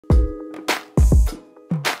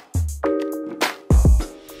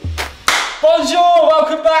Bonjour,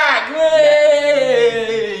 welcome back!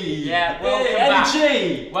 Yay! Yeah, welcome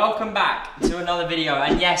back. Welcome back to another video,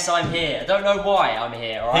 and yes, I'm here. I don't know why I'm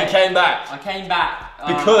here, alright? He came back. I came back.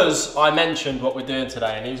 Because I mentioned what we're doing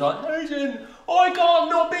today, and he was like, Asian, I can't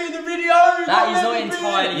not be in the video! That is not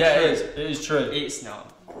entirely true. Yeah, it is true. It's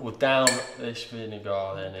not. Well, down this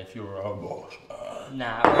vinegar then, if you're a boss.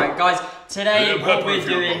 Nah, right guys, today what we're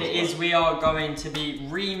doing is we are going to be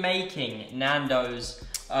remaking Nando's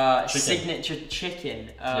signature chicken.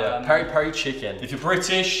 Yeah, peri peri chicken. If you're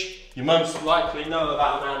British, you most likely know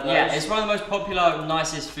about Nando's. Yeah, it's one of the most popular,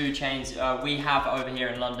 nicest food chains we have over here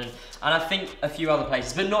in London, and I think a few other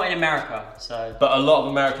places, but not in America. So. But a lot of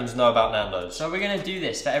Americans know about Nando's. So we're gonna do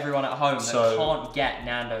this for everyone at home that can't get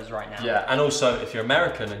Nando's right now. Yeah, and also if you're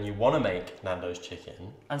American and you want to make Nando's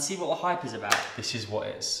chicken and see what the hype is about, this is what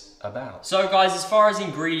it's about. So guys, as far as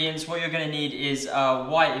ingredients, what you're gonna need is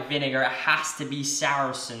white vinegar. It has to be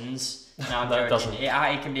Saracens. No, I'm joking.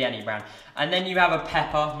 It can be any brand. And then you have a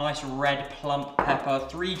pepper, nice red plump pepper,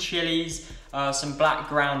 3 chilies, some black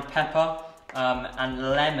ground pepper,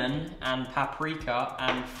 and lemon and paprika,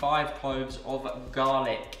 and 5 cloves of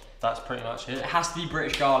garlic. That's pretty much it. It has to be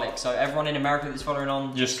British garlic, so everyone in America that's following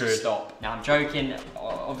on, just stop. Now I'm joking,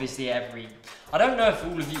 obviously I don't know if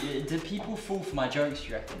all of you, do people fall for my jokes, do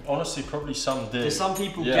you reckon? Honestly, probably some do. Do some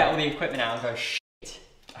people get all the equipment out and go, shit,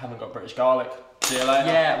 I haven't got British garlic. See you later.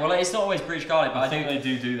 Yeah, well it's not always British garlic, but I think they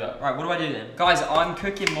do that. Right, what do I do then? Guys, I'm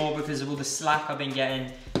cooking more because of all the slack I've been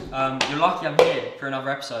getting. You're lucky I'm here for another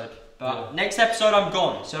episode. But next episode I'm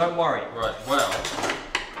gone, so don't worry. Right, well,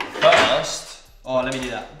 first... Oh, let me do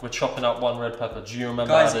that. We're chopping up 1 red pepper. Do you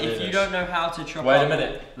remember how to do this? Guys, if you don't know how to chop up... Wait a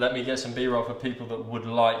minute. Let me get some B-roll for people that would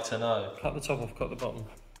like to know. Cut the top off, cut the bottom.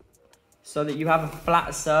 So that you have a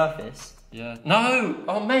flat surface. Yeah. No!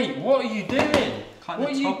 Oh, mate, what are you doing? What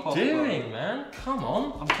are you doing, man? Come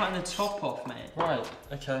on. I'm cutting the top off, mate. Right,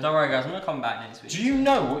 okay. Don't worry, guys. I'm going to come back next week. Do you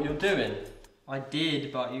know what you're doing? I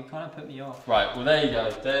did, but you kind of put me off. Right, well, there you go.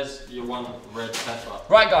 There's your 1 red pepper.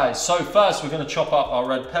 Right, guys, so first we're going to chop up our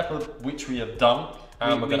red pepper, which we have done.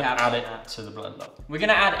 And we're going to add it to the blender. We're going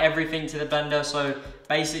to add everything to the blender, so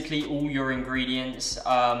basically all your ingredients.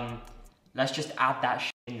 Let's just add that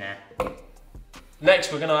shit in there.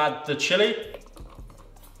 Next, we're going to add the chili.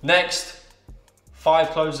 Next,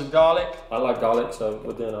 5 cloves of garlic. I like garlic, so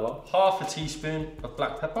we're doing a lot. Half a teaspoon of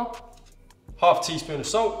black pepper. Half a teaspoon of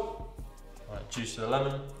salt. Right, juice of the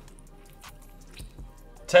lemon.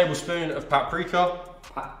 Tablespoon of paprika.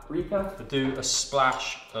 Paprika? We'll do a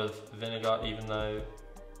splash of vinegar, even though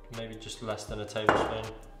maybe just less than a tablespoon.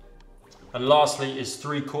 And lastly is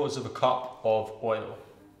 3/4 of a cup of oil.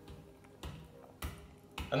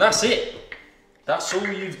 And that's it. That's all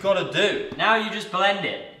you've got to do. Now you just blend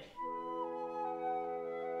it.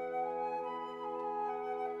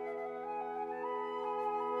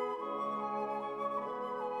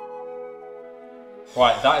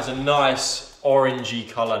 Right, that is a nice orangey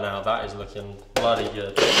colour now. That is looking bloody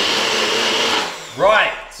good.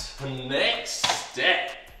 Right, next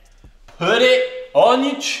step. Put it on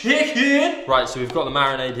your chicken. Right, so we've got the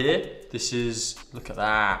marinade here. This is, look at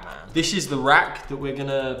that, man. This is the rack that we're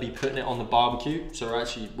gonna be putting it on the barbecue. So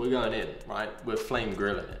we're going in, right? We're flame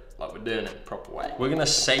grilling it, like we're doing it the proper way. We're gonna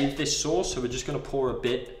save this sauce, so we're just gonna pour a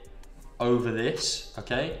bit over this,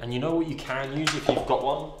 okay? And you know what you can use if you've got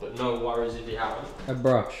one, but no worries if you haven't. A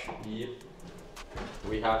brush. Yep.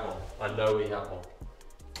 We have one. I know we have one.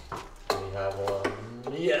 We have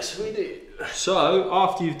one. Yes, we do. So,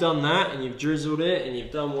 after you've done that, and you've drizzled it, and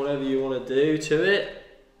you've done whatever you want to do to it,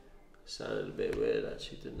 sounded a bit weird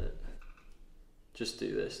actually, didn't it? Just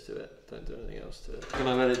do this to it. Don't do anything else to it.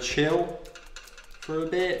 Gonna let it chill for a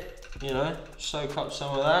bit, you know, soak up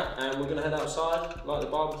some of that, and we're gonna head outside, light the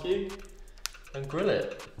barbecue, and grill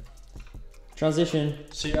it. Transition.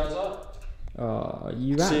 See you outside. Oh,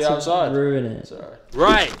 you had to ruin it. Sorry.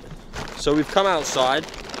 Right, so we've come outside.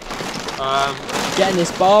 Getting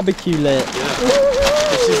this barbecue lit. Yeah.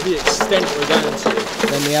 This is the extent we're going to.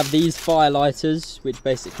 Then we have these fire lighters, which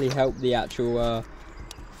basically help the actual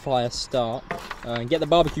fire start and get the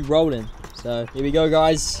barbecue rolling. So here we go,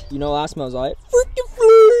 guys. You know what that smells like? Freaking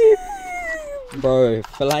flame! Bro,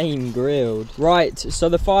 flame grilled. Right, so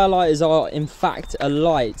the fire lighters are in fact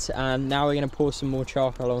alight, and now we're gonna pour some more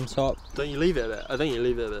charcoal on top. Don't you leave it a bit? I think you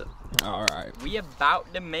leave it a bit. All right. We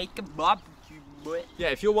about to make a barbecue. Yeah,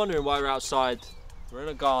 if you're wondering why we're outside, we're in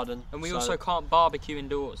a garden. And we also can't barbecue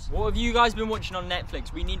indoors. What have you guys been watching on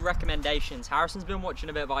Netflix? We need recommendations. Harrison's been watching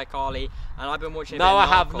a bit of iCarly, and I've been watching a bit of Narcos.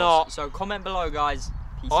 No, I have not. So comment below, guys.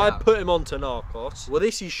 Peace I out. put him onto Narcos. Well,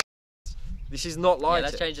 this is shit. This is not lighting. Yeah,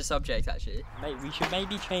 let's change the subject actually. Mate, we should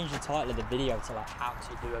maybe change the title of the video to like how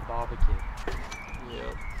to do a barbecue.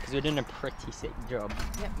 Yeah. Because we're doing a pretty sick job.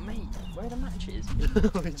 Yeah, mate, where are the matches?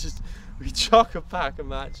 we chuck a pack of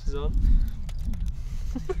matches on.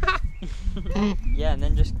 Yeah, and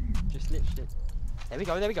then just literally. There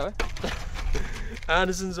we go.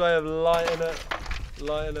 Anderson's way of lighting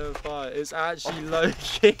a fire. It's actually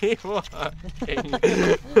low-key working.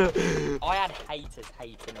 I had haters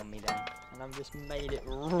hating on me then, and I've just made it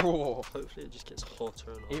raw. Hopefully it just gets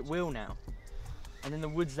hotter and hotter. It will now. And then the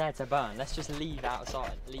wood's there to burn. Let's just leave that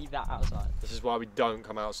outside. Leave that outside. This is why we don't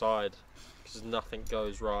come outside, because nothing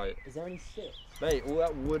goes right. Is there any sticks? Mate, all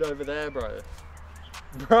that wood over there, bro.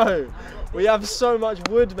 Bro, we have so much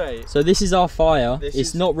wood, mate. So this is our fire.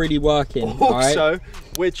 It's not really working. Also,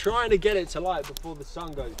 we're trying to get it to light before the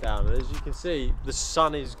sun goes down. And as you can see, the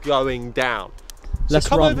sun is going down. So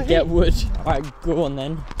let's run, get wood. Alright, go on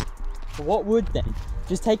then. What wood then?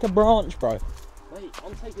 Just take a branch, bro. Mate,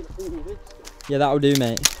 I'm taking all this. Yeah, that'll do,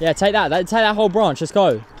 mate. Yeah, take that whole branch. Let's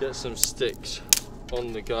go. Get some sticks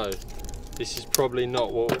on the go. This is probably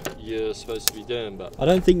not what you're supposed to be doing, but I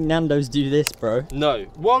don't think Nandos do this, bro. No.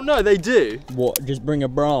 Well, no, they do. What? Just bring a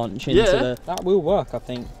branch into the... That will work, I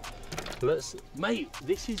think. Mate,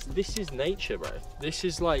 this is nature, bro. This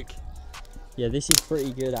is like... Yeah, this is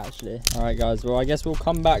pretty good, actually. All right, guys. Well, I guess we'll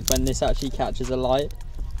come back when this actually catches a light.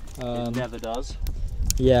 It never does.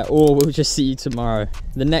 Yeah, or we'll just see you tomorrow.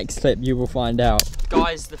 The next clip, you will find out.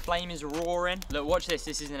 Guys, the flame is roaring. Look, watch this.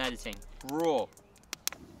 This isn't editing. Raw.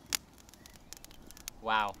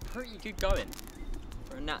 Wow, pretty good going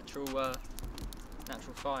for a natural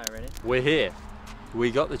fire, really. We're here. We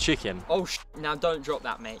got the chicken. Oh, now don't drop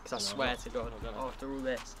that, mate, because I swear to God, after all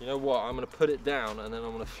this. You know what? I'm gonna put it down and then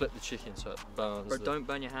I'm gonna flip the chicken so it burns. Bro, don't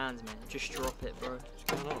burn your hands, man. Just drop it, bro.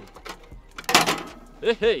 What's going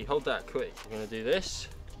on? Hey, hold that quick. I'm gonna do this,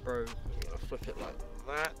 bro. I'm gonna flip it like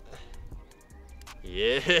that.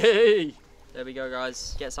 Yay! There we go,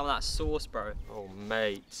 guys. Get some of that sauce, bro. Oh,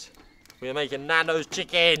 mate. We're making Nando's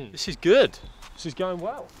chicken. This is good. This is going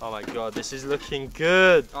well. Oh my God, this is looking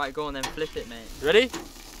good. All right, go on then, flip it, mate. Ready?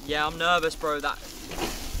 Yeah, I'm nervous, bro.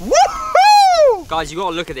 Woohoo! Guys, you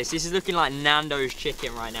gotta look at this. This is looking like Nando's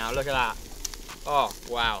chicken right now. Look at that. Oh,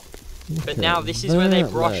 wow. But now this is where they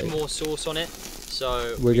brush more sauce on it.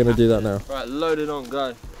 So we're gonna do that now. Right, load it on,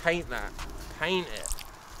 go. Paint that. Paint it.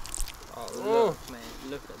 Oh, look, man.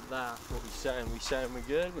 Look at that. What we saying? We saying we're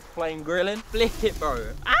good? We're flame grilling? Flip it,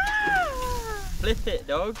 bro. Ah! Flip it,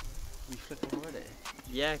 dog. We flipping already?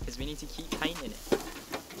 Yeah, because we need to keep painting it.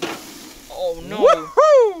 Oh no!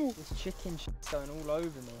 Woohoo! This chicken shit's going all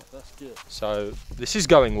over me. That's good. So this is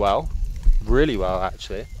going well, really well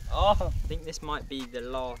actually. Oh, I think this might be the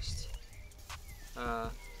last. I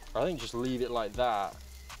think just leave it like that,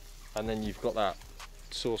 and then you've got that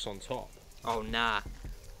sauce on top. Oh nah.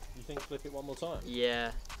 You think flip it one more time?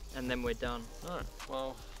 Yeah, and then we're done. Alright,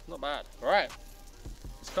 well, not bad. Alright,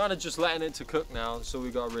 it's kind of just letting it to cook now. That's all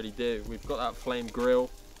we got to really do. We've got that flame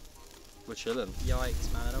grill. We're chilling.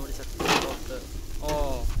 Yikes, man! I don't want this to fall off, but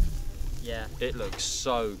oh, yeah. It looks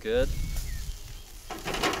so good.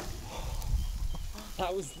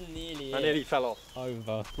 That was nearly. I nearly fell off.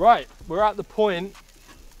 Over. Right, we're at the point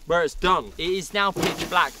where it's done. It is now pitch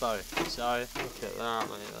black though, so. Look at that,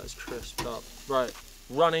 mate. That's crisped up. Right,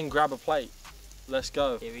 run in, grab a plate. Let's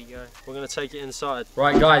go. Here we go. We're gonna take it inside.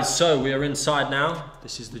 Right, guys. So we are inside now.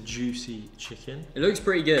 This is the juicy chicken. It looks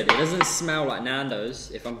pretty good. It doesn't smell like Nando's,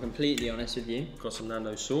 if I'm completely honest with you. Got some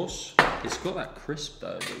Nando's sauce. It's got that crisp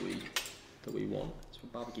though that we want. That's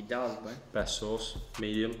what barbecue does, bro. Best sauce,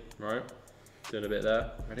 medium, right? Doing a bit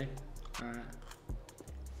there. Ready? Alright.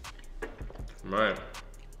 Man,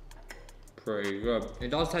 pretty good. It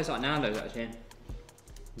does taste like Nando's actually.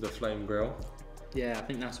 The flame grill. Yeah, I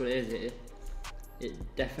think that's what it is.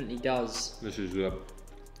 It definitely does. This is good.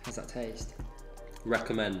 How's that taste?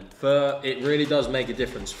 Recommend. It really does make a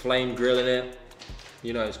difference. Flame grilling it,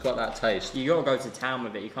 you know, it's got that taste. You gotta go to town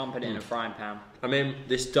with it. You can't put it in a frying pan. I mean,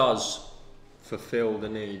 this does fulfill the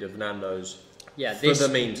need of Nando's. Yeah, for the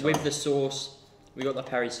meantime. With the sauce, we got the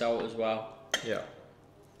peri salt as well. Yeah,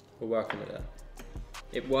 we're working with it.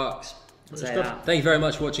 It works. Thank you very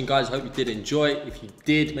much for watching, guys. I hope you did enjoy it. If you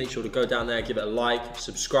did, make sure to go down there, give it a like,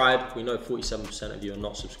 subscribe. We know 47% of you are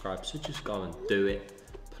not subscribed, so just go and do it,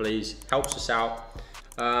 please. Helps us out.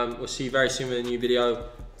 We'll see you very soon with a new video.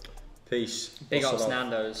 Peace. Big ups,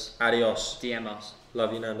 Nando's. Adios. DM us.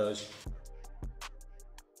 Love you, Nando's.